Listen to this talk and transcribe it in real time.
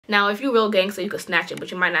Now, if you're real gangster, you could snatch it,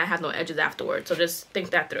 but you might not have no edges afterwards, so just think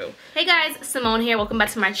that through. Hey guys, Simone here. Welcome back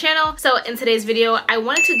to my channel. So in today's video, I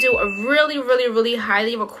wanted to do a really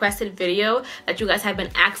highly requested video that you guys have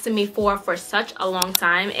been asking me for such a long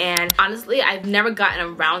time, and honestly, I've never gotten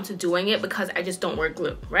around to doing it because I just don't wear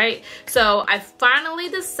glue, right? So I finally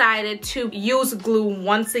decided to use glue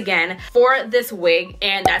once again for this wig,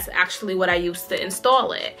 and that's actually what I used to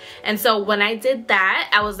install it. And so when I did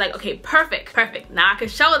that, I was like, okay, perfect. Now I can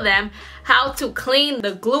show them how to clean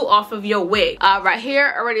the glue off of your wig. Right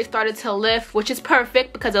here already started to lift, which is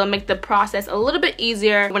perfect because it'll make the process a little bit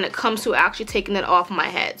easier when it comes to actually taking it off my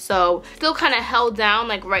head. So still kind of held down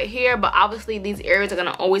like right here, but obviously these areas are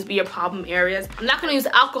gonna always be your problem areas. I'm not gonna use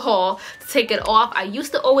alcohol to take it off. I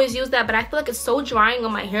used to always use that, but I feel like it's so drying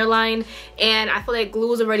on my hairline, and I feel like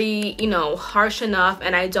glue is already, you know, harsh enough,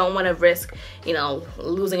 and I don't want to risk, you know,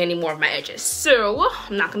 losing any more of my edges. So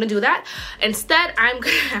I'm not gonna do that. Instead, I'm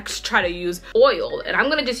gonna actually try to use oil, and I'm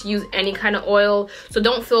gonna just use any kind of oil. So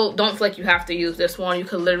don't feel like you have to use this one. You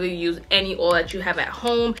could literally use any oil that you have at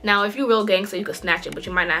home. Now, if you're real gangster, you could snatch it, but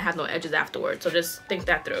you might not have no edges afterwards. So just think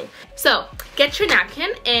that through. So get your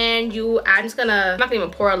napkin, and I'm not gonna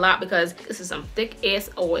even pour a lot because this is some thick ass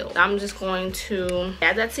oil. I'm just going to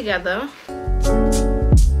add that together.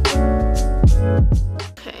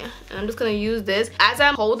 I'm just gonna use this. As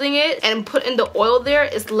I'm holding it and putting the oil there,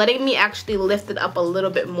 it's letting me actually lift it up a little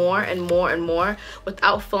bit more and more and more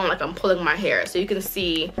without feeling like I'm pulling my hair. So you can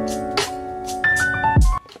see,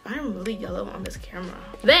 I'm really yellow on this camera.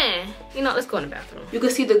 Then, you know, let's go in the bathroom. You can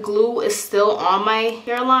see the glue is still on my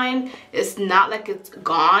hairline. It's not like it's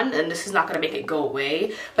gone, and this is not gonna make it go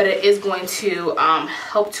away, but it is going to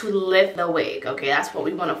help to lift the wig, okay? That's what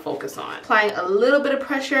we wanna focus on. Applying a little bit of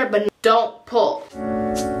pressure, but don't pull.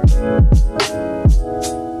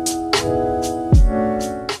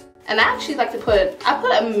 And I actually like to put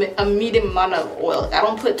a medium amount of oil. I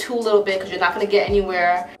don't put too little bit because you're not gonna get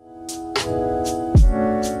anywhere.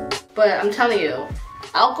 But I'm telling you,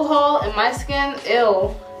 alcohol in my skin,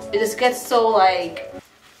 ew, it just gets so like,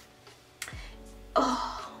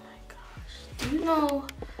 oh my gosh. Do you know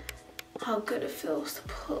how good it feels to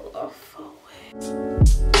pull off a wig?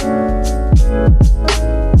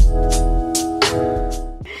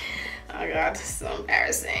 Oh my god, this is so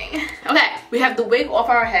embarrassing. Okay, we have the wig off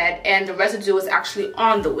our head, and the residue is actually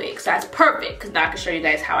on the wig, so that's perfect because now I can show you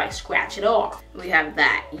guys how I scratch it off. We have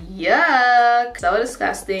that. Yuck, so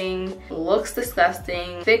disgusting, looks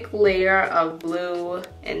disgusting. Thick layer of glue,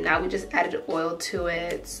 and now we just added oil to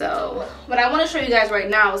it. So what I want to show you guys right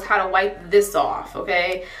now is how to wipe this off,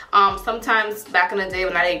 okay? Sometimes back in the day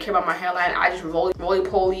when I didn't care about my hairline, I just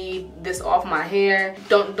roly-poly this off my hair.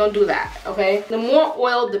 Don't do that, okay? The more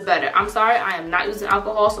oil, the better. I'm sorry, I am not using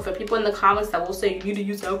alcohol, so for people in the comments that will say you need to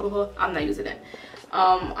use alcohol, I'm not using it.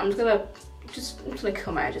 I'm just gonna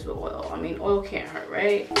kill my edges with oil. I mean, oil can't hurt,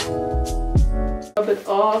 right? Rub it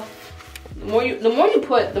off. The more you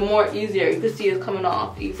put, the more easier. You can see it's coming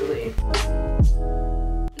off easily.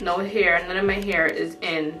 No hair, none of my hair is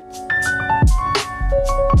in.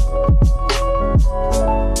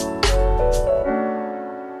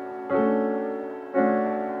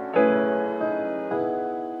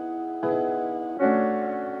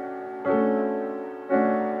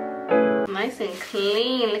 Nice and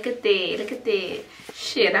clean. Look at that. Look at that.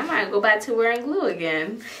 Shit, I might go back to wearing glue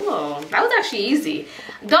again. Whoa, that was actually easy.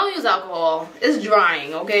 Don't use alcohol. It's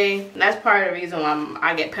drying, okay? That's part of the reason why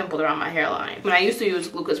I get pimples around my hairline. When I used to use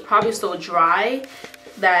glue, it's probably so dry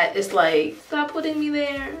that it's like, stop putting me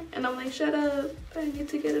there. And I'm like, shut up. I need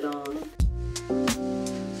to get it on.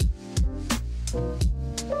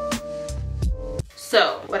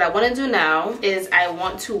 So what I want to do now is I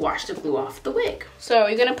want to wash the glue off the wig. So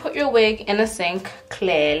you're going to put your wig in a sink,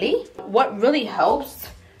 clearly. What really helps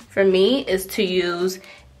for me is to use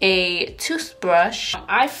a toothbrush.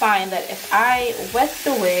 I find that if I wet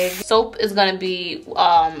the wig, soap is going to be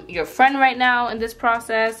your friend right now in this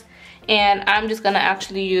process. And I'm just going to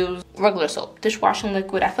actually use regular soap, dishwashing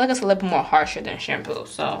liquid. I feel like it's a little bit more harsher than shampoo.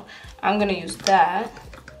 So I'm going to use that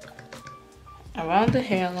around the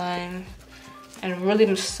hairline and really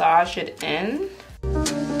massage it in.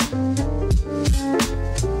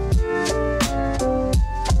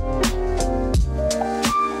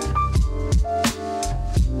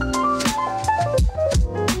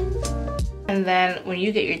 And then when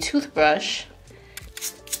you get your toothbrush,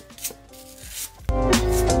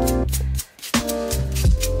 and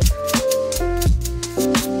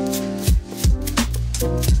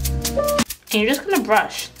you're just gonna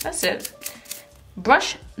brush. That's it.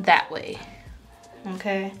 Brush that way,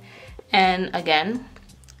 okay? And again,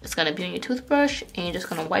 it's gonna be on your toothbrush, and you're just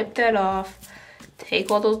gonna wipe that off take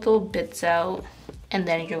all those little bits out, and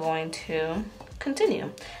then you're going to continue.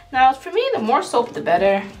 Now, for me, the more soap, the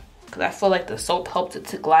better, because I feel like the soap helps it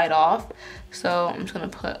to glide off. So I'm just gonna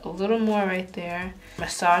put a little more right there,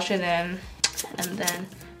 massage it in, and then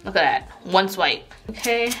look at that, one swipe.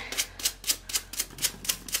 Okay.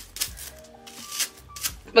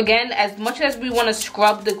 Again, as much as we want to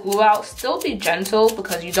scrub the glue out, still be gentle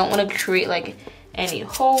because you don't want to create like any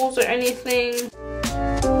holes or anything.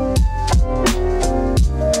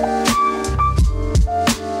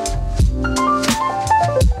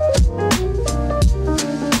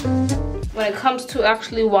 When it comes to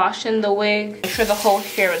actually washing the wig, make sure the whole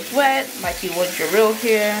hair is wet like you would your real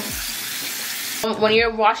hair. When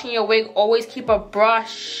you're washing your wig, always keep a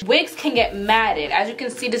brush. Wigs can get matted. As you can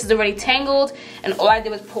see, this is already tangled, and all I did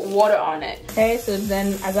was put water on it. Okay, so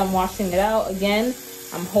then as I'm washing it out, again,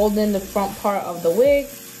 I'm holding the front part of the wig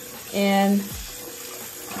and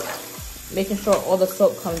making sure all the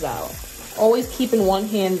soap comes out. Always keeping one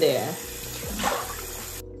hand there.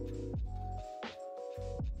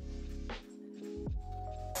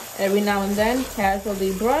 Every now and then,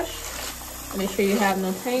 casually brush. Make sure you have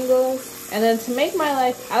no tangles. And then to make my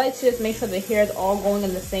life, I like to just make sure the hair is all going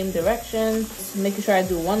in the same direction. Just making sure I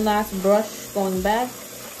do one last brush going back.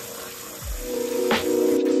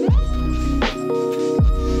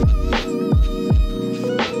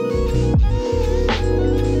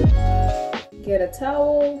 Get a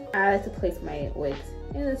towel. I like to place my wigs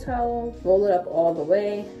in the towel. Roll it up all the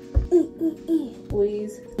way.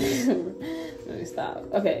 Squeeze. Let me stop.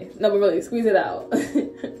 Okay, no, but really, squeeze it out.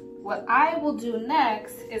 What I will do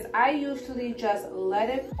next is I usually just let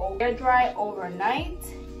it air dry overnight,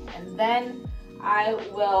 and then I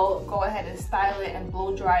will go ahead and style it and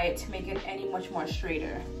blow dry it to make it much more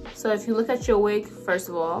straighter. So if you look at your wig, first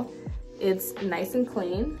of all, it's nice and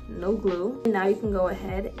clean, no glue. Now you can go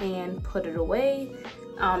ahead and put it away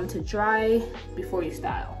to dry before you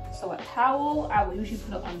style. So a towel, I will usually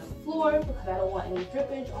put it on the floor because I don't want any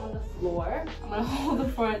drippage on the floor. I'm gonna hold the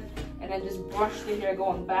front and then just brush the hair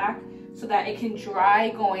going back so that it can dry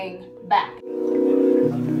going back.